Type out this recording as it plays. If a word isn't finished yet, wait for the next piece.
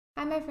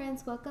Hi my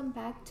friends, welcome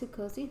back to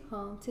Cozy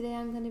Home. Today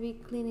I'm going to be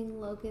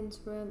cleaning Logan's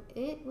room.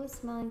 It was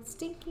smelling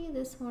stinky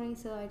this morning,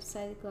 so I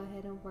decided to go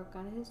ahead and work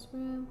on his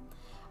room.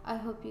 I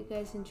hope you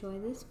guys enjoy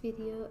this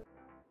video.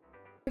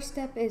 First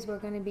step is we're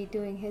going to be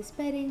doing his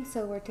bedding,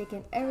 so we're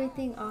taking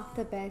everything off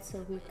the bed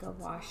so we can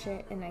wash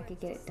it and I could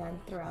get it done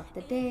throughout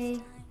the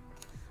day.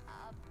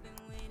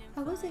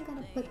 I wasn't going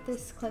to put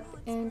this clip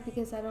in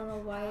because I don't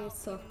know why it's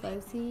so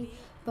fuzzy,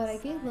 but I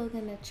gave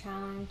Logan a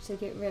challenge to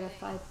get rid of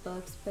 5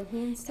 books, but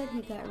he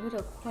got rid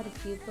of quite a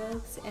few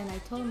books, and I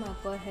told him I'll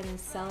go ahead and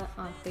sell it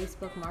on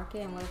Facebook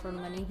Market, and whatever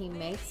money he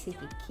makes he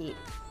could keep.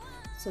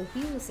 So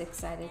he was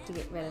excited to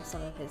get rid of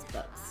some of his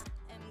books.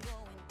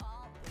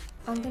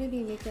 I'm going to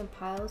be making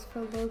piles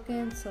for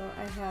Logan, so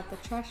I have the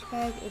trash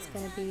bag is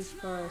going to be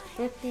for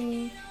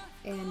thrifting,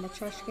 and the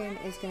trash can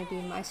is going to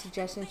be my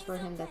suggestions for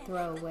him to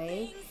throw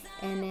away,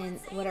 and then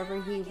whatever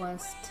he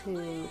wants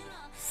to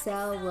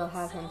sell, we'll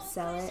have him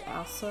sell it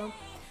also.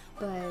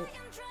 But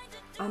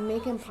I'm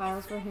making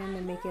piles for him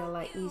to make it a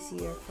lot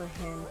easier for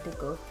him to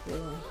go through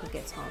when he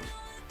gets home.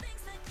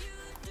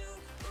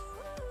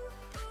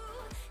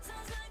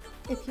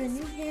 If you're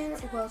new here,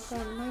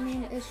 welcome. My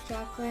name is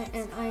Jacqueline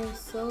and I am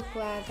so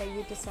glad that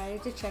you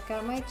decided to check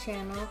out my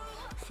channel.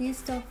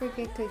 Please don't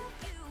forget to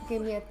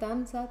give me a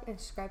thumbs up and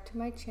subscribe to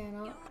my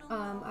channel.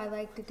 I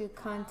like to do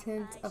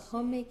content of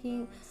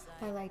homemaking.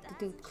 I like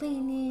to do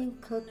cleaning,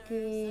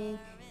 cooking,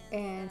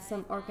 and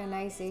some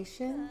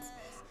organizations.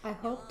 I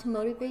hope to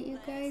motivate you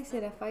guys,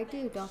 and if I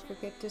do, don't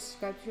forget to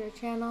subscribe to your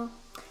channel.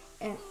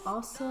 And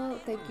also,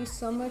 thank you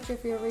so much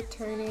if you're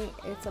returning.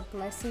 It's a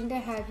blessing to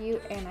have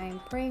you, and I'm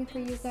praying for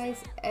you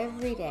guys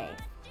every day.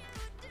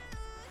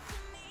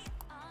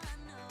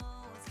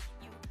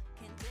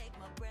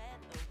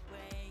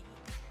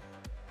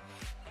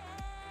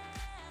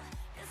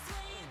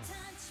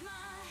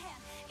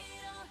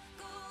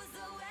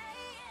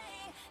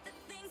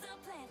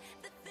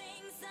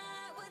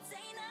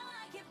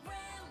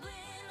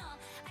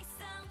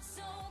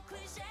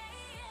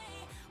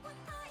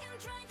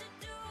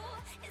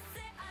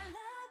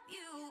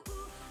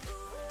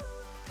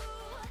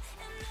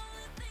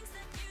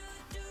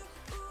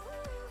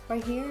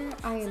 Right here,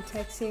 I am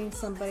texting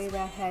somebody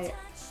that had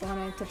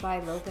wanted to buy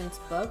Logan's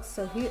books,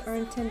 so he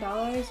earned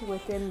 $10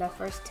 within the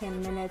first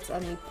 10 minutes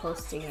of me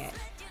posting it.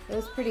 It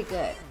was pretty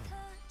good.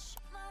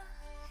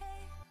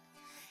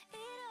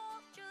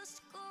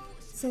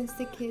 Since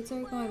the kids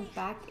are going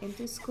back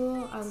into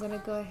school, I'm going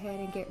to go ahead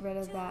and get rid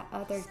of that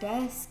other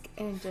desk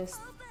and just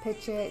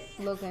pitch it.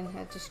 Logan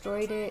had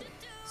destroyed it,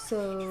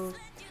 so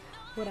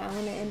what I'm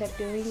going to end up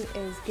doing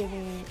is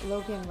giving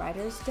Logan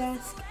Ryder's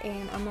desk,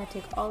 and I'm going to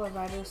take all of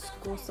Ryder's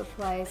school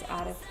supplies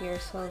out of here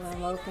so then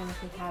Logan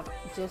can have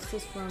just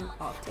this room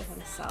all to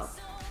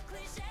himself.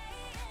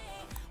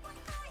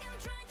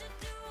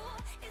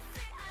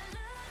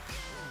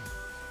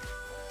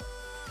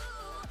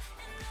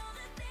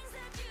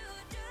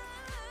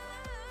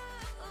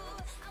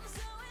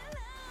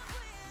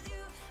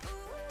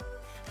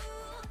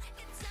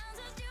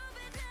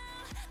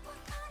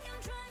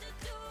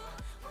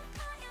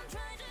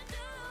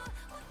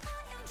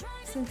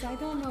 Since I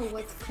don't know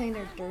what's clean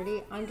or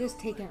dirty, I'm just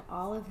taking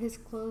all of his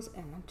clothes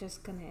and I'm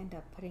just going to end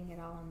up putting it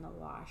all in the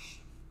wash.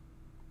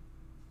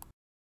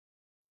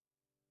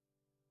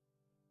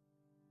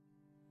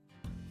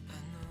 I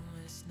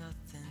know it's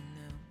nothing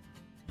new,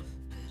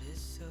 but it's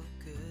so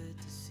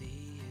good to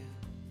see you.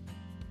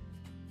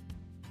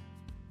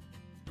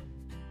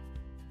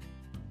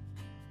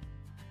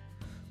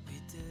 We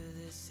do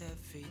this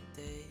every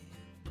day,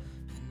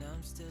 and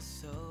I'm still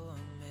so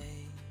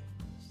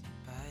amazed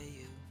by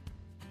you.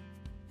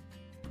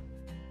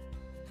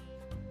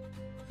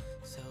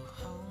 So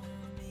hold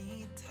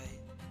me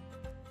tight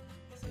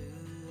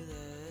through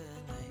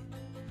the night.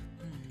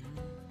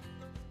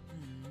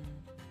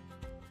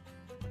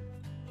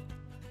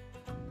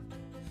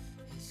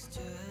 It's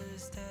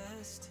just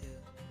us two,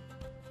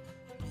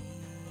 me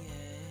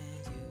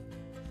and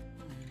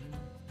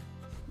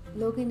you.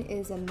 Logan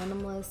is a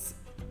minimalist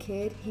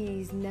kid.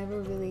 He's never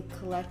really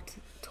collect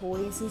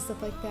toys and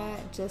stuff like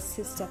that, just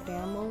his stuffed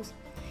animals.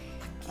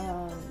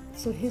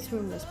 So his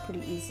room is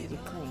pretty easy to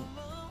clean.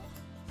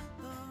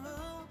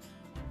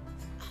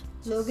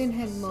 Logan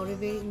had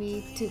motivated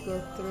me to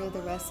go through the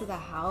rest of the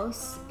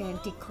house and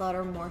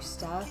declutter more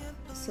stuff.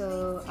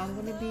 So I'm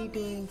going to be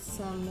doing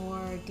some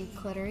more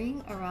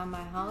decluttering around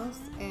my house,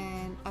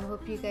 and I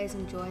hope you guys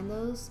enjoy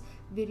those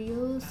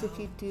videos. If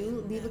you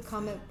do, leave a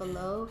comment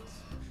below.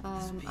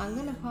 I'm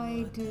going to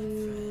probably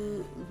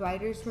do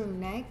Ryder's room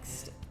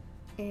next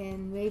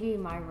and maybe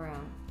my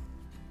room.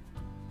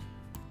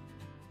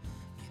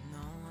 You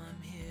know I'm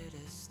here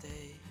to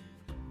stay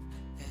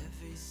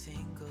every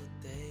single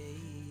day.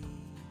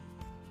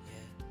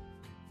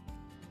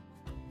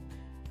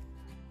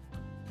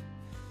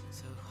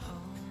 So hold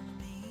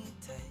me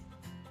tight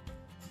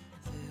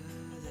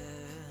through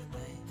the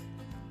night.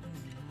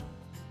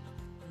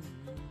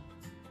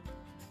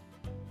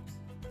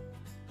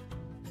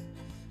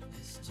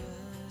 It's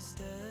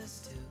just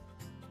us two,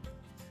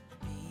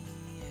 me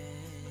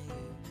and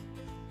you.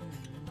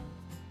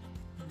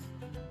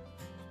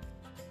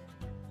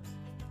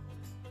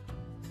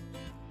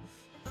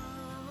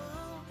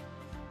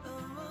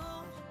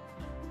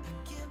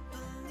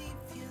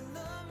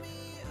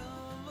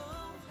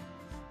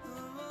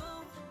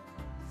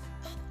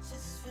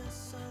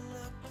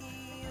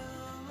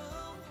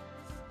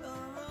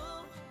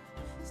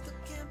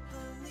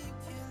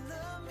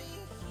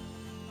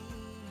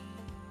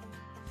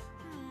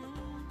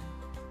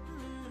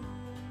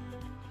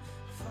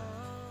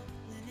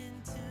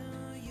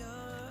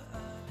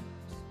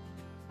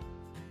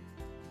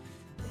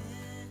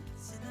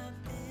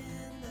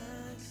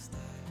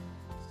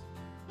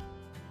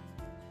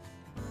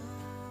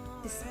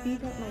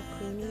 speed up my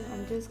cleaning,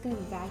 I'm just going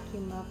to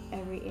vacuum up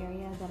every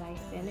area that I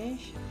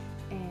finish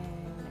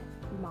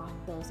and mop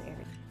those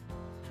areas.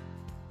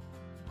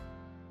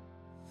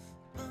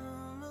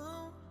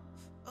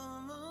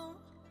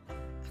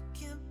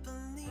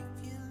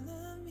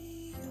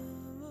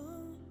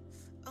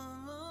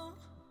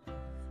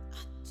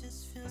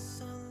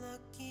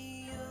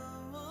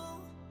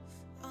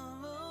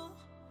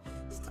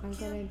 I'm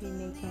going to be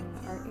making an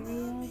art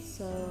area,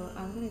 so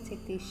I'm going to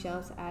take these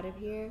shelves out of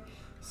here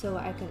so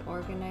I can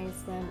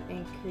organize them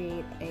and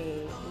create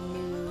a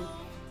new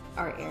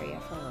art area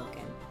for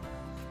Logan.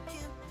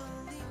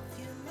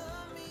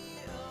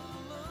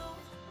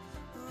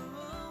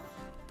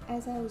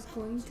 As I was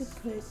going to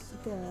put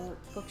the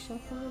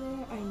bookshelf over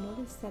there, I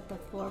noticed that the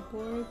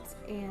floorboards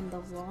and the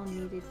wall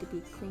needed to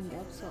be cleaned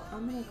up, so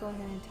I'm going to go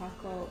ahead and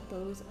tackle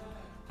those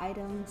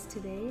items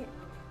today.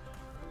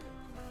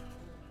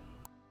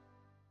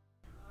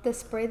 The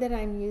spray that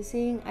I'm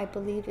using, I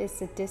believe, is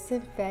the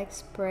disinfect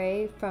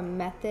spray from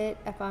Method.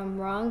 If I'm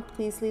wrong,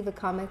 please leave a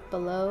comment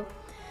below.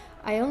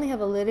 I only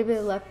have a little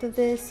bit left of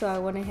this, so I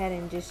went ahead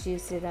and just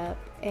used it up.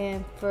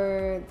 And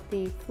for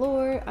the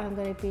floor, I'm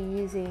going to be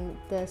using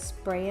the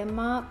spray and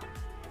mop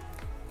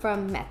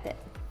from Method.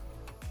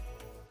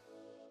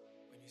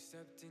 When you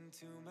stepped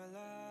into my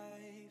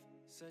life,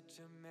 such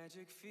a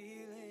magic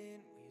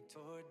feeling when you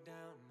tore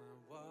down my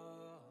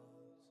walls.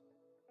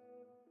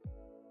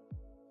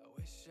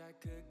 I wish I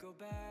could go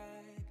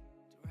back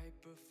to right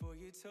before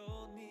you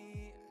told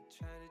me I'd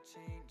try to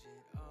change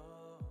it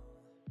all.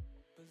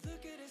 But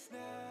look at us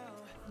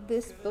now.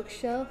 This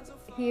bookshelf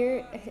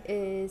here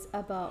is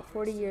about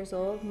 40 years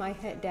old. My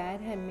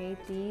dad had made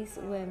these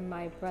when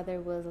my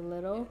brother was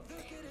little.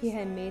 He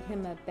had made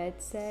him a bed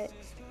set.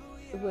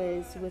 It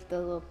was with the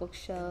little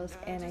bookshelves,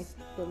 and I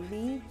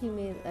believe he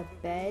made a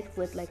bed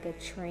with like a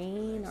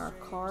train or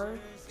a car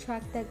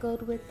track that goes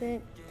with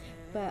it.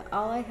 But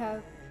all I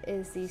have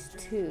is these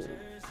two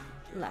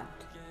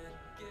left.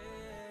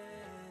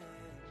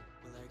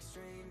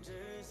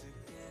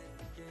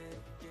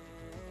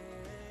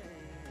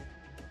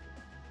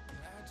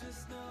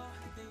 Just know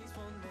things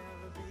will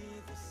never be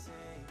the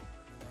same.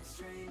 We're like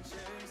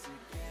strangers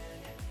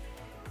again.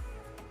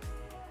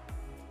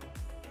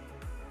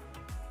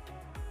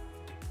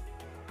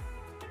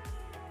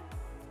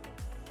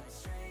 We're like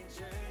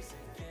strangers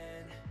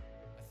again.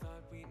 I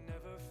thought we'd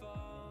never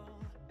fall.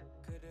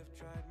 Could have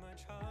tried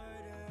much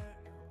harder.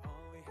 Now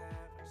all we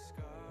have are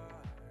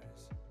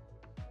scars.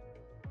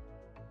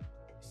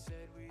 You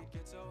said we'd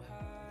get so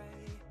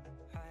high,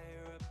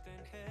 higher up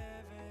than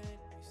heaven.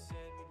 You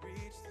said we'd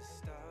reach the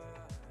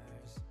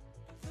stars.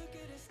 But look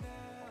at us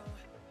now,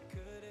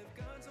 could have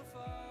gone so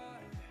far.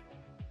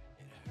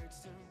 It hurts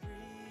to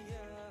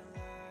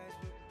realize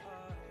we're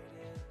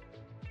parted.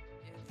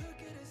 Yeah, look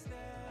at us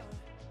now,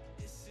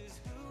 this is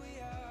who we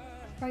are.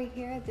 Right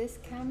here, this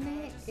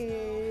cabinet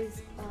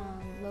is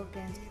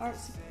Logan's art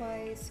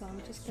supplies, so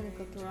I'm just going to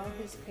go through all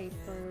his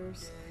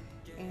papers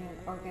and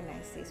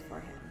organize these for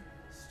him.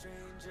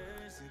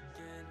 Strangers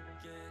again,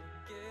 again,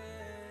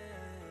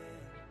 again.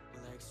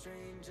 We're like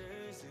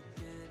strangers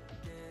again,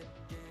 again,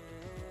 again.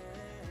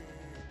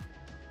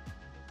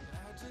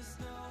 I just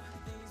know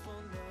things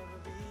will never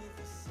be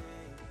the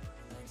same.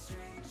 We're like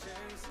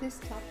strangers. This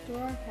top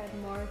drawer had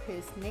more of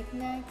his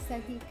knickknacks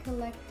that he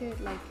collected,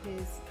 like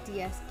his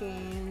DS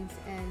games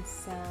and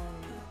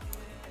some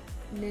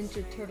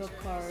Ninja Turtle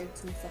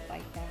cards and stuff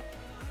like that.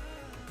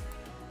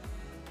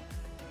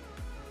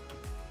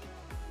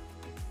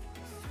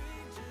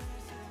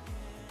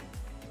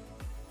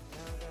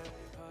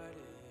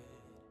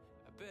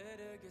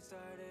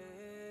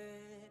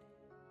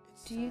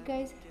 Do you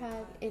guys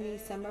have any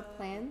summer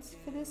plans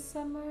for this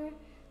summer?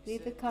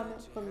 Leave a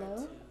comment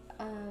below.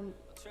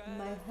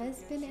 My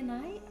husband and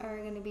I are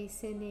going to be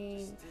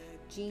sending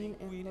Jean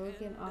and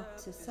Logan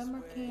off to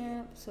summer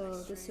camp,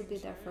 so this will be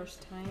their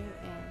first time,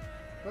 and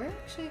we're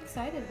actually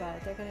excited about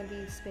it. They're going to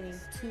be spending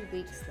 2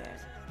 weeks there.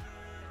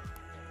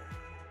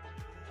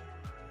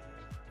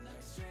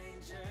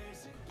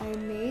 I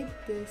made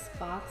this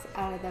box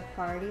out of the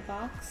priority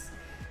box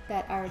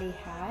that I already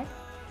had,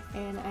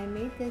 and I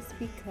made this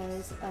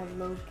because of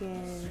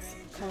Logan's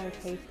color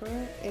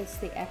paper. It's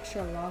the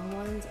extra long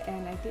ones,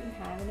 and I didn't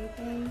have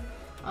anything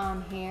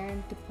on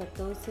hand to put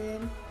those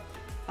in.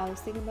 I was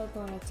thinking about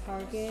going to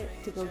Target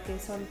to go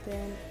get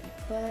something,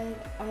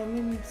 but I'm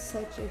in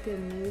such a good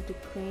mood to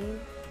clean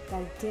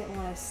that I didn't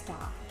want to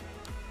stop.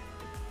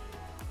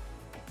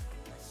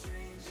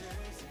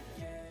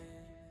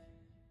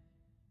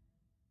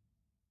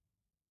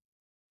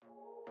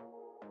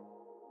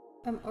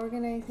 I'm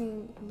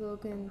organizing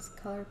Logan's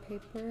color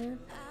paper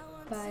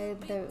by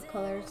the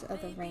colors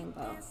of the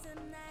rainbow.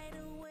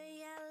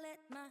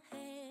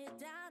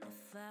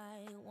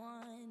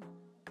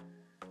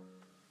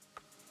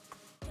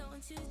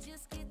 Don't you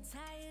just get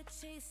tired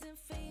chasing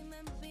fame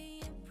and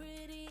being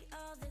pretty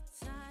all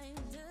the time?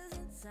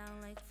 Doesn't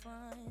sound like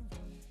fun.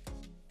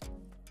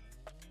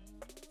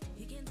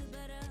 You can do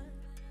better.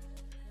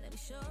 Let me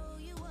show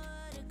you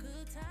what a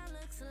good time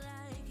looks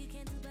like. You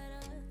can do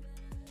better,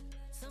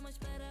 so much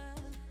better.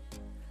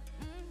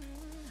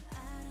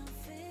 I don't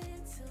fit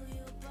into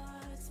your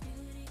box.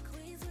 Beauty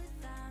queens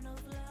without no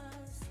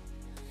flaws.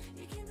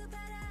 You can do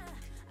better.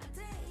 I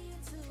dare you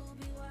to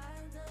be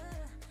wilder.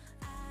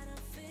 I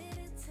don't fit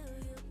into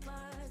your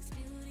box.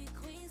 Beauty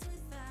queens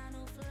without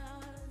no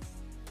flaws.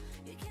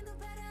 You can do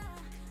better.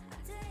 I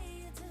dare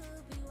you to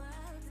be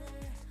wilder.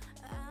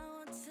 I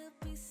want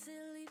to be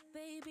silly,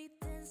 baby,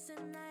 dance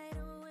the night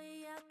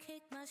away. I'll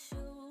kick my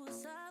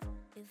shoes off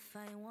if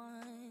I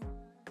want.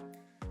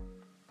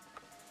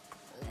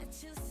 Let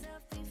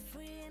yourself be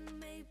free and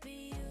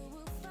maybe you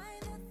will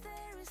find that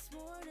there is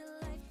more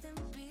to life than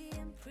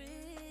being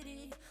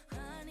pretty.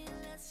 Honey,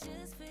 let's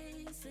just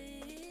face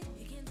it.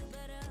 You can do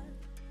better.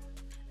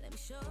 Let me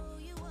show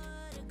you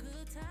what a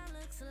good time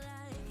looks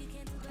like. You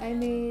can do better. I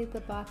made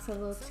the box a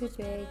little too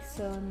big,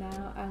 so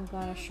now I'm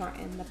gonna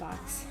shorten the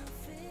box.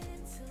 Fit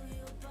into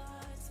your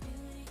box.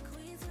 Beauty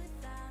queens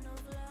without no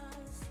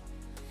flaws.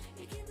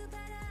 You can do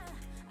better.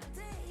 I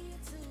dare you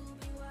to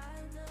be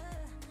wilder.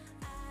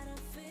 I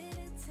don't fit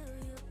into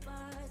your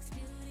box.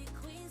 Beauty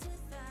queens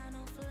without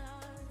no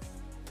flaws.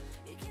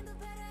 You can do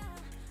better.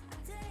 I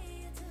dare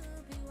you to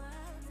be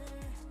wilder.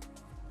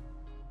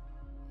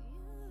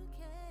 You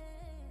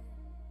can.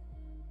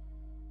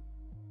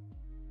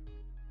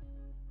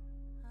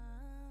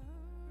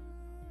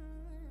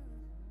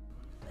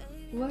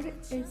 What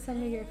is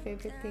some of your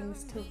favorite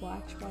things to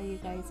watch while you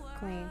guys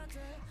clean?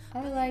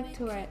 I like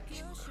to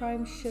watch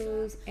crime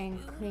shows and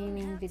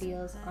cleaning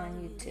videos on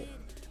YouTube.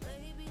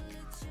 Baby,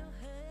 let your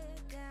head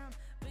down.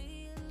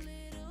 Be a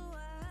little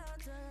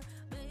wilder.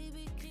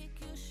 Baby, kick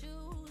your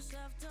shoes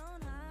off.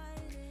 Don't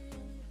hide it.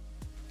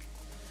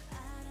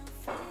 I don't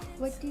fit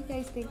What do you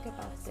guys think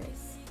about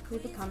this?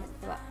 Leave a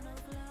comment below. no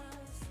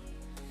flaws.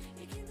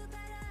 You can do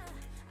better.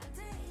 I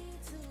dare you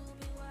to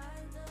be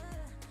wilder.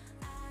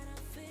 I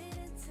don't fit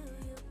into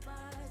your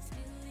box.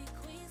 Beauty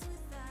queens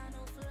without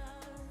no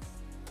flaws.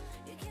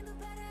 You can do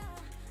better.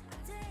 I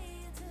dare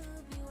you to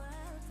be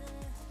wilder.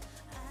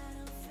 I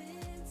don't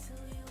fit into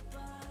your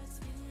box.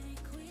 Beauty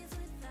queens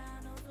without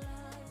no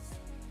flaws.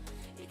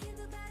 You can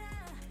do better.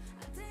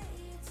 I dare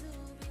you to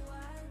be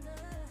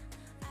wilder.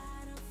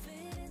 I don't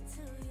fit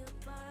into your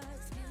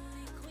box.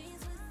 Beauty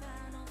queens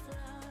without no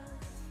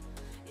flaws.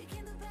 You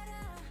can do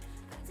better.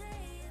 I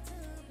dare you to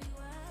be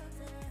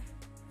wilder.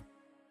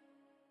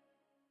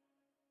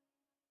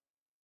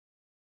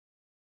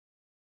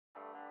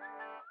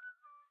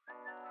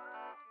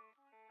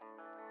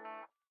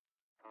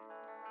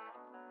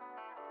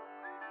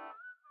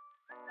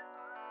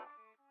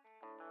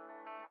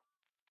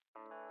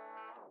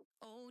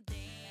 Oh damn,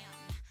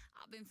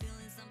 I've been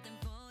feeling something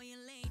for you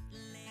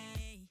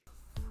lately.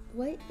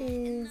 What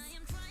is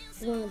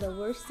one of the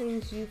worst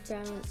things you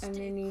found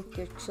underneath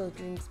your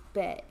children's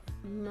bed?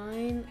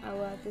 Mine, I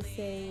would have to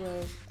say,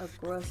 was a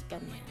gross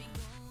banana.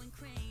 Going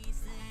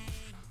crazy.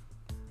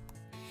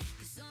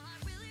 'Cause all I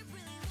really,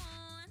 really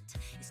want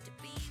is to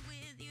be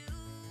with you.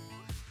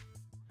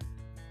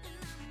 And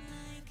I'm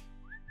like,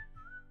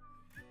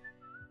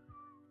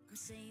 I'm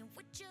saying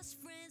we're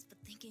just friends, but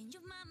thinking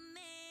you're my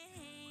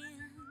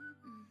man.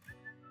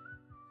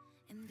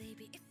 And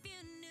baby, if you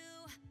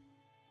knew,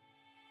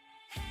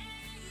 hey,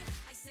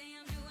 I say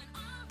I'm doing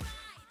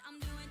alright, I'm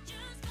doing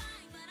just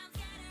fine, but I'm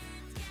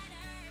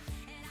scattered,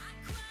 and I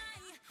cry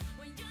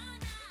when you're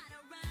not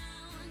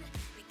around,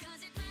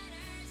 because it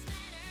matters,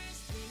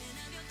 dreaming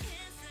of your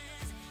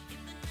kisses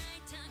in the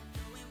nighttime,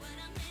 knowing what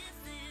I'm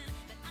missing,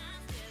 but I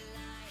feel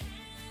like,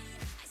 hey,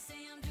 I say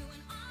I'm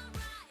doing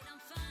alright, I'm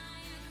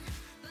fine,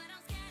 but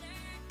I'm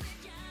scattered, we're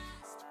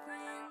just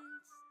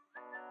friends.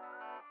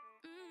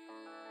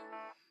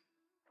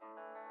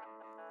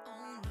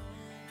 Oh no,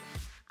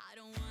 I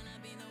don't wanna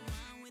be the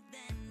one with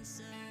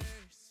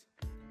answers,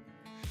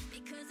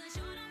 because I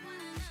sure don't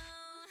wanna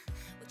know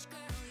which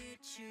girl you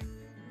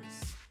choose.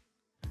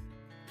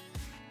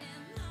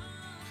 And no,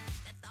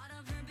 the thought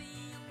of her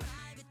being a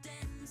private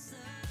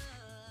dancer,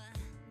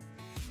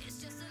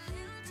 it's just a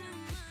little too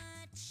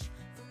much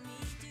for me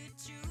to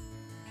chew.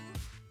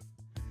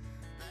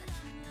 But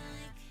I'm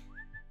like,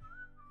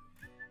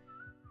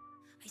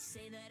 I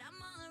say that I'm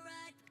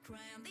alright, but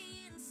cry on the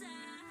inside.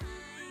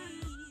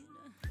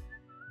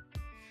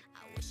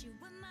 I wish you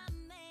were my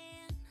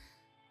man.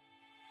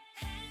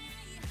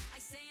 Hey, I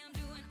say I'm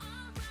doing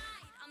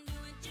alright, I'm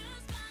doing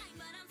just fine,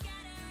 but I'm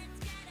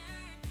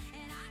scattered,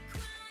 and I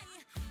cry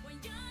when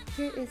you're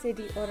Here is a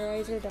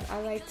deodorizer that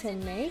I like to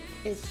make.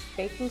 It's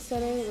baking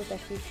soda with a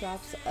few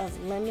drops of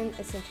lemon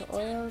essential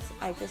oils.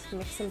 I just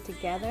mix them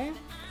together,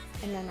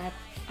 and then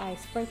I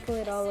sprinkle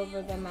it all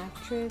over the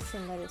mattress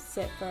and let it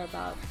sit for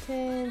about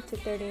 10 to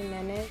 30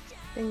 minutes.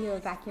 Then you'll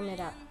vacuum it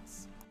up.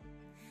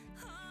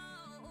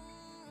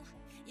 oh,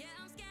 yeah,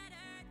 I'm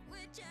scattered,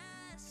 we're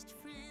just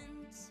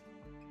friends.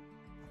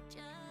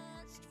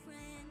 Just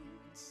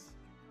friends.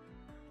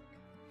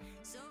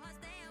 So I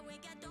stay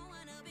awake, I don't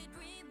wanna be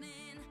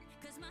dreaming,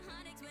 'cause my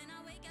heart aches when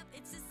I wake up,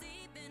 it's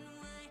deceiving.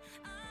 Why,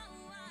 oh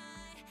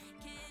why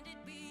can't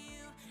it be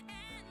you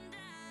and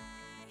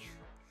I?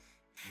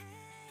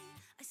 Hey,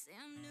 I say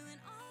I'm doing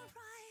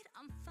alright,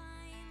 I'm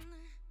fine.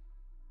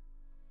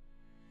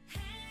 Hey,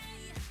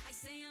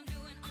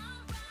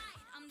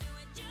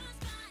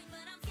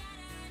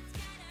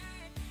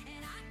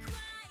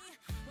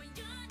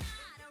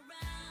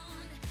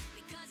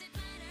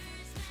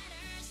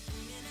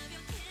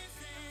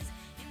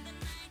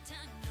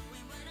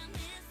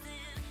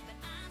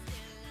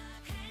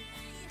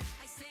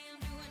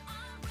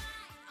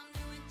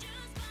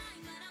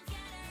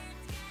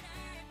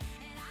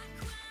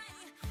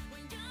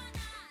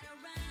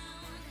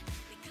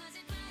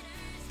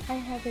 I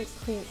haven't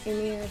cleaned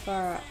any of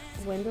our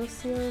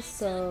windowsills,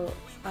 so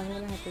I'm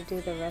gonna have to do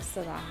the rest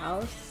of the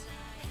house.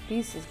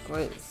 This is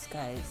gross,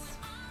 guys.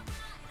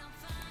 I'm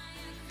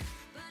fine,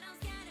 but I'm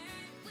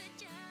scattered. We're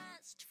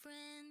just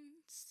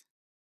friends.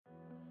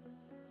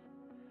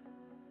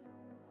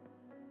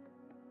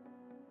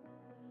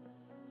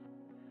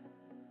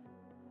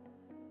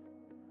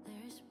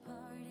 There's a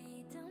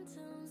party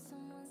downtown.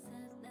 Someone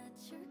said that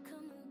you're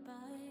coming by.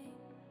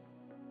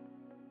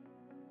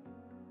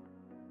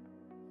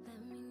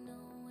 Let me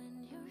know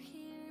when you're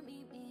here.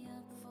 Meet me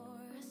up for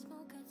a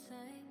smoke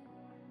outside.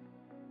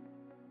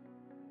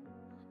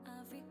 I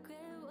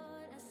regret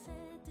what I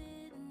said,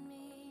 didn't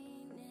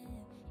mean it.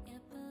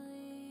 Yeah,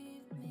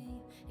 believe me,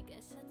 I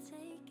guess I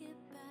take it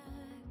back.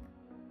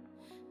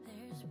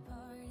 There's a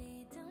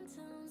party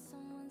downtown.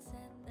 Someone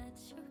said that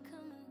you're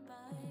coming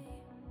by.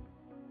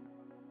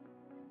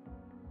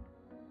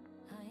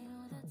 I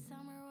know that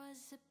summer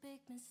was a big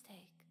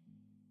mistake.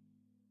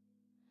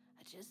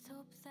 I just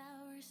hope that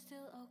we're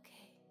still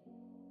okay.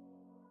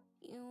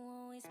 You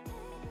always pick me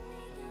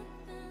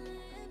up and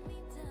let me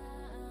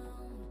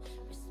down.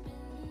 We're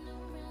spinning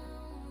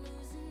around,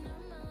 losing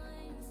our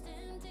minds.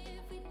 Damned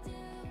if we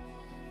do,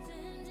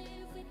 damned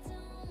if we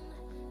don't,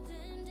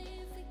 damned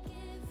if we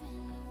give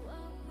in to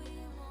what we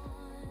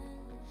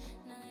want.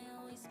 And I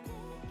always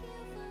pick you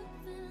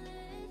up and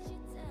let you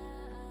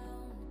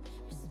down.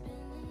 We're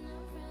spinning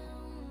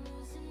around,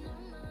 losing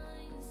our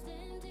minds.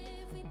 Damned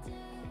if we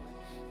do,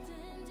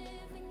 damned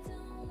if we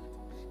don't,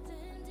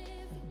 damned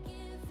if we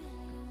give in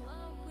to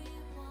what we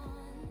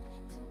want,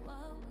 to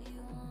what we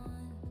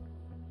want.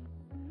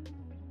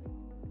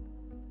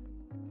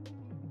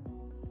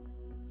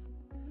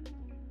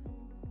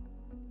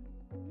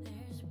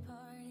 There's a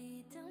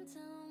party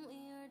downtown. We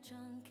are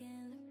drunk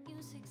and the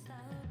music's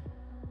loud.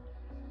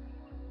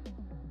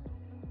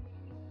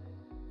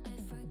 I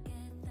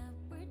forget that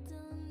we're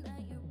done,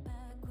 that you're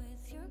back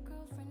with your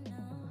girlfriend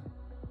now.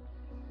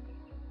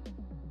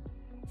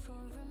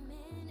 For a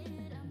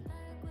minute, I'm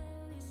back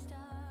where we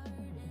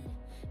started,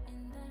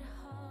 in that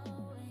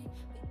hallway.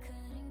 We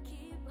couldn't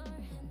keep our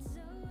hands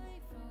away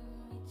from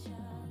each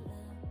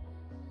other.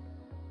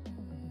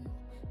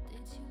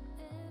 Did you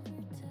ever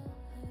tell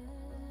her?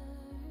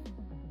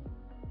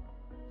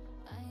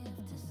 I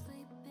have to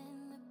sleep in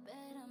the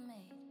bed I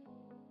made.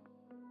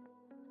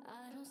 I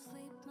don't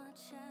sleep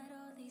much at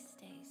all these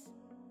days.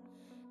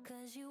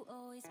 'Cause you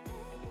always pick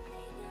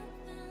me up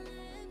and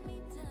let me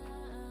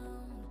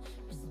down.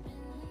 We're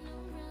spinning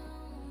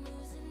around,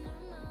 losing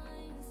our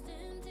minds.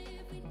 Damned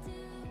if we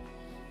do,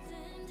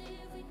 damned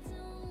if we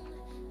don't,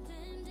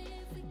 damned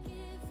if we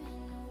give in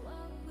to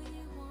what we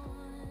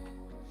want.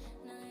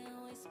 And I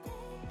always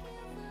pick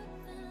you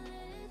up and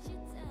let you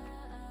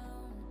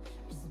down.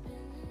 We're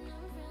spinning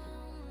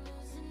around,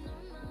 losing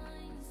our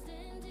minds.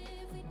 Damned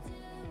if we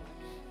do,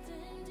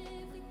 damned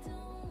if we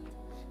don't,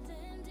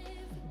 damned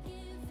if we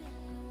give in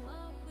to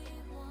what we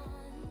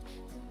want,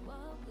 to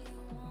what we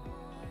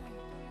want,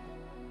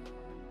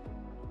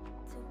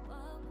 to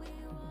what we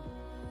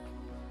want,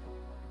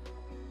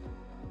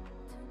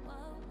 to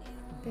what we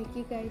want. Thank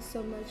you guys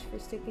so much for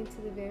sticking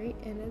to the very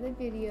end of the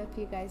video. If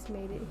you guys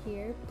made it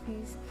here,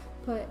 please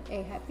put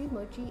a happy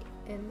emoji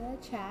in the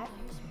chat.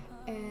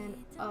 And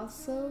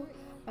also,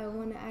 I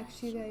want to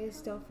ask you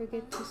guys, don't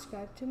forget to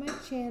subscribe to my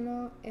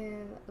channel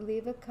and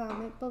leave a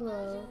comment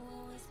below.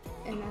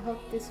 And I hope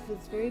this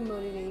was very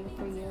motivating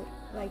for you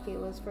like it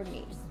was for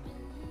me.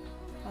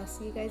 I'll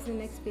see you guys in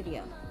the next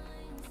video.